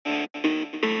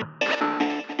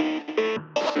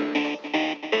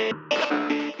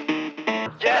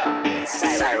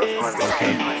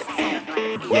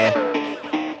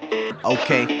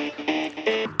Okay.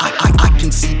 I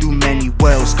can see through many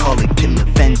worlds, call it killer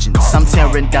vengeance. I'm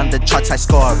tearing down the charts, I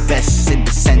score best in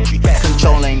the century.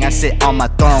 Controlling, I sit on my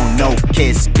throne, no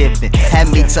kiss giving.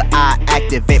 Hand me till I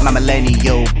activate my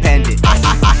millennial pendant.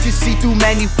 I can see through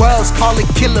many worlds, call it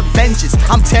killer vengeance.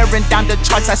 I'm tearing down the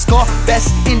charts, I score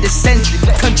best in the century.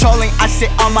 Controlling, I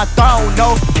sit on my throne,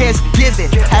 no kiss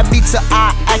giving. Hand me till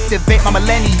I activate my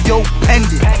millennial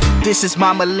pendant. This is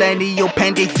my millennial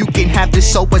pendant, you can have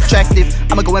this so attractive.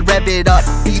 I'ma go and rev it up,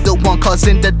 be the one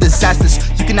causing the disasters.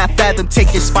 You cannot fathom,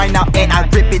 take your spine out and I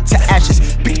rip it to ashes.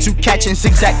 Pikachu catching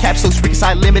zigzag capsules,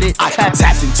 reconcile limited. I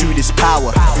tapped into this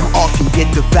power, you all can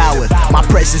get devoured. My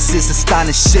presence is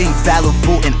astonishing,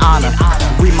 valuable in honor.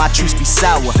 Read my truths be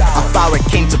sour, a pharaoh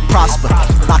came to prosper.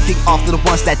 Knocking off to the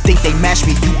ones that think they match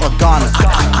me, you are gone.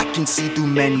 I can see through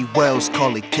many worlds,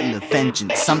 call it killer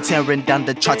vengeance. I'm tearing down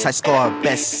the charts, I score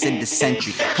best in the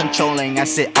century. Controlling, I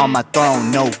sit on my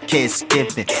throne, no kiss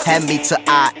giving. Hand me till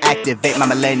I activate my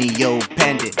millennial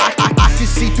pendant. I can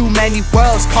see through many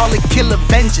worlds, call it killer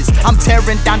vengeance. I'm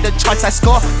tearing down the charts, I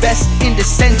score best in the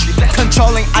century.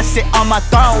 Controlling, I sit on my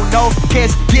throne, no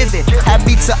kiss giving. Hand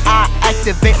me till I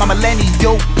activate my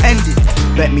millennial pendant.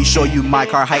 Let me show you my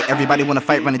car height. Everybody wanna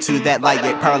fight, run into that light,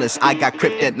 yet powerless. I got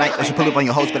crypt at night. I should pull up on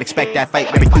your hoes, but expect that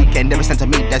fight. Baby, you can never stand to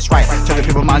me, that's right. Turning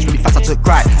people's minds really fast, I took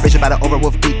cry. Rage about it over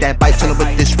wolf, beat that bite. Chillin'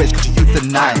 with this rage, cause you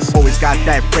euthanize. Always got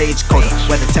that rage quota.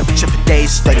 Weather temperature for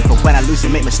days, study for when I lose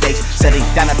and make mistakes. Setting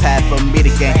down a path for me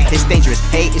to gain. It's dangerous,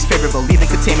 hate is favorable. Leaving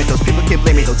containment, those people can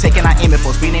blame me though. Taking I aim it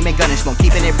for, we name it gun and slow.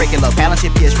 Keeping it breaking low, balance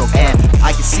your peers broke. And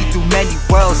I can see through many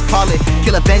worlds, call it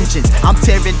killer vengeance. I'm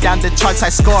tearing down the charts, I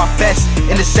score best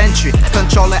in the century.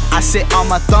 Controlling, I sit on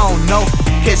my throne, no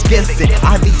kiss giving.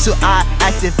 I lead till I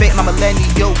activate my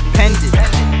millennial pendant.